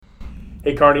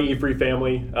Hey, Kearney E-Free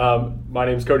family. My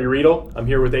name is Cody Riedel. I'm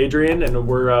here with Adrian, and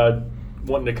we're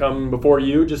wanting to come before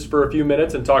you just for a few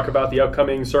minutes and talk about the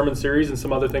upcoming sermon series and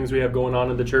some other things we have going on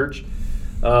in the church.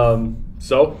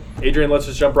 So, Adrian, let's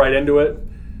just jump right into it.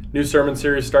 New sermon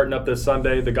series starting up this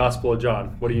Sunday, the Gospel of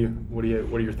John. What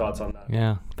are your thoughts on that?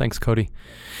 Yeah, thanks, Cody.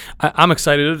 I'm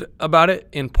excited about it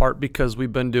in part because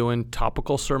we've been doing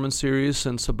topical sermon series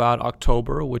since about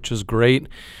October, which is great.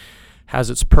 Has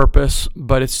its purpose,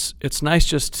 but it's nice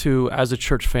just to, as a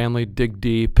church family, dig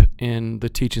deep in the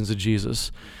teachings of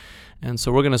Jesus. And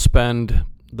so we're going to spend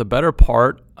the better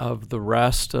part of the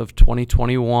rest of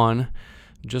 2021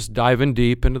 just diving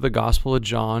deep into the Gospel of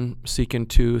John, seeking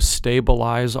to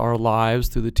stabilize our lives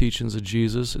through the teachings of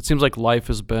Jesus. It seems like life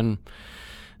has been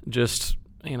just,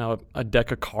 a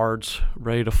deck of cards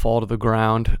ready to fall to the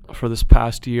ground for this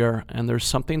past year, and there's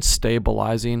something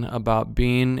stabilizing about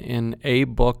being in a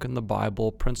book in the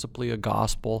Bible, principally a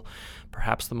gospel,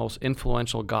 perhaps the most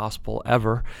influential gospel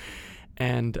ever,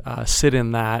 and sit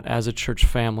in that as a church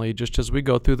family, just as we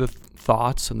go through the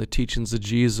thoughts and the teachings of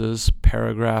Jesus,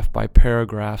 paragraph by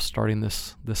paragraph, starting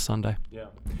this Sunday. Yeah,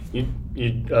 you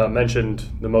mentioned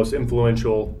the most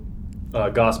influential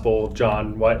gospel,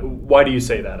 John. Why do you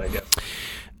say that, I guess?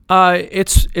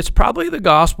 It's probably the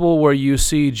gospel where you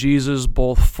see Jesus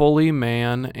both fully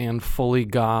man and fully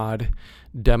God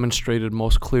demonstrated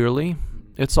most clearly.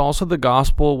 It's also the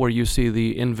gospel where you see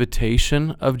the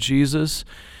invitation of Jesus,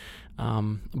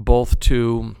 both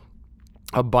to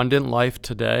abundant life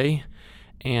today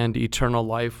and eternal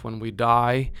life when we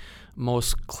die,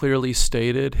 most clearly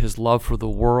stated, his love for the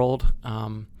world,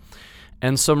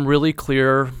 and some really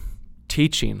clear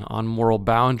teaching on moral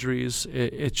boundaries.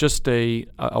 It's just a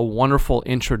wonderful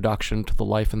introduction to the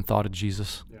life and thought of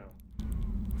Jesus. Yeah.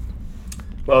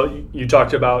 Well, you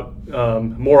talked about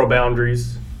moral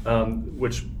boundaries,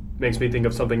 which makes me think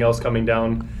of something else coming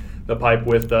down the pipe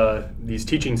with these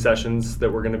teaching sessions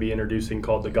that we're going to be introducing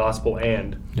called the Gospel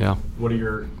And. Yeah. What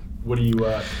do you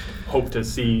hope to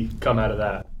see come out of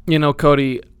that?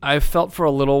 Cody, I felt for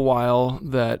a little while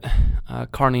that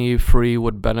Kearney E-Free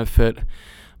would benefit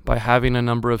by having a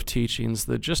number of teachings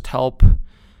that just help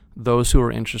those who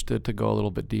are interested to go a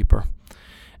little bit deeper.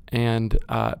 And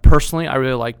personally, I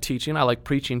really like teaching. I like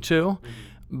preaching too,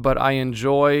 but I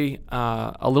enjoy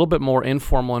a little bit more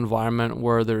informal environment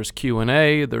where there's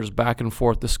Q&A, there's back and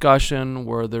forth discussion,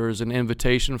 where there's an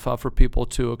invitation for people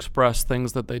to express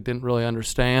things that they didn't really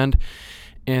understand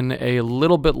in a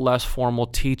little bit less formal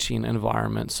teaching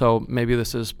environment. So maybe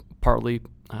this is partly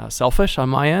selfish on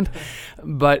my end,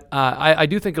 but I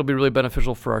do think it'll be really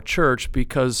beneficial for our church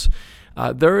because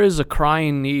there is a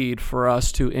crying need for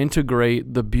us to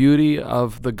integrate the beauty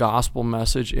of the gospel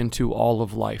message into all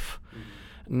of life,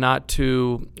 not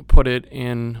to put it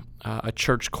in a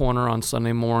church corner on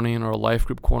Sunday morning or a life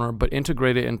group corner, but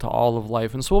integrate it into all of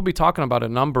life. And so we'll be talking about a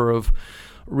number of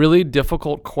really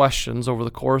difficult questions over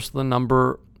the course of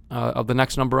the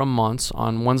next number of months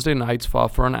on Wednesday nights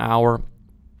for an hour,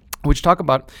 which talk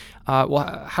about,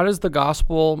 how does the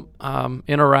gospel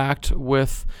interact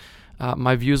with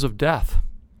my views of death?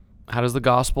 How does the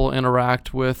gospel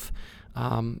interact with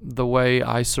the way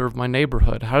I serve my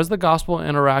neighborhood? How does the gospel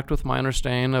interact with my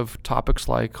understanding of topics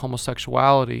like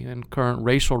homosexuality and current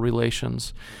racial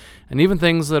relations, and even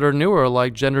things that are newer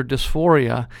like gender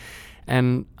dysphoria?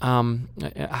 And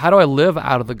how do I live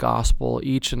out of the gospel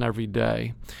each and every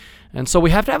day? And so we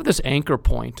have to have this anchor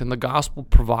point, and the gospel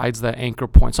provides that anchor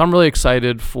point. So I'm really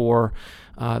excited for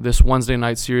this Wednesday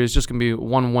night series. Just going to be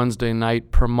one Wednesday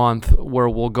night per month where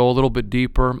we'll go a little bit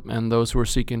deeper, and those who are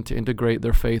seeking to integrate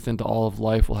their faith into all of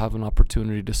life will have an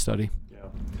opportunity to study. Yeah.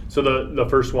 So the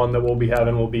first one that we'll be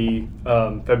having will be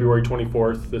February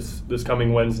 24th, this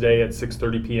coming Wednesday at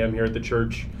 6:30 p.m. here at the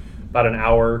church, about an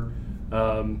hour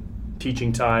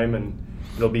teaching time, and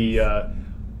it'll be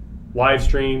live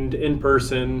streamed in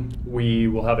person. We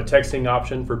will have a texting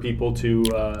option for people to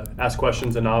ask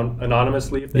questions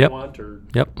anonymously if they want, or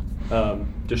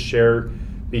just share,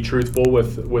 be truthful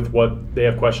with what they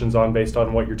have questions on based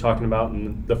on what you're talking about.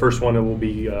 And the first one, it will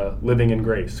be living in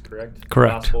grace, correct?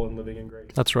 Correct. Gospel and living in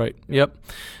grace. That's right. Yep.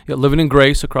 Living in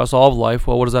grace across all of life.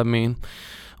 Well, what does that mean?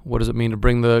 What does it mean to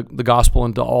bring the gospel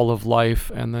into all of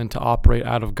life and then to operate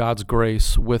out of God's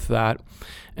grace with that?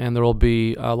 And there will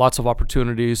be lots of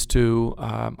opportunities to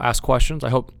ask questions. I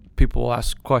hope people will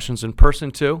ask questions in person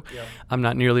too. Yeah. I'm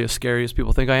not nearly as scary as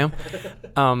people think I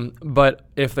am. But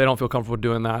if they don't feel comfortable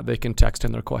doing that, they can text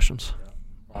in their questions.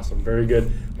 Awesome. Very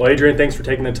good. Well, Adrian, thanks for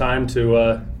taking the time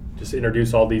to just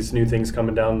introduce all these new things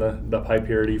coming down the pipe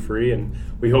here at E-Free. And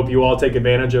we hope you all take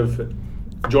advantage of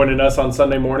joining us on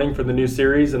Sunday morning for the new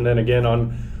series, and then again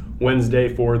on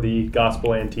Wednesday for the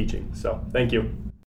gospel and teaching. So thank you.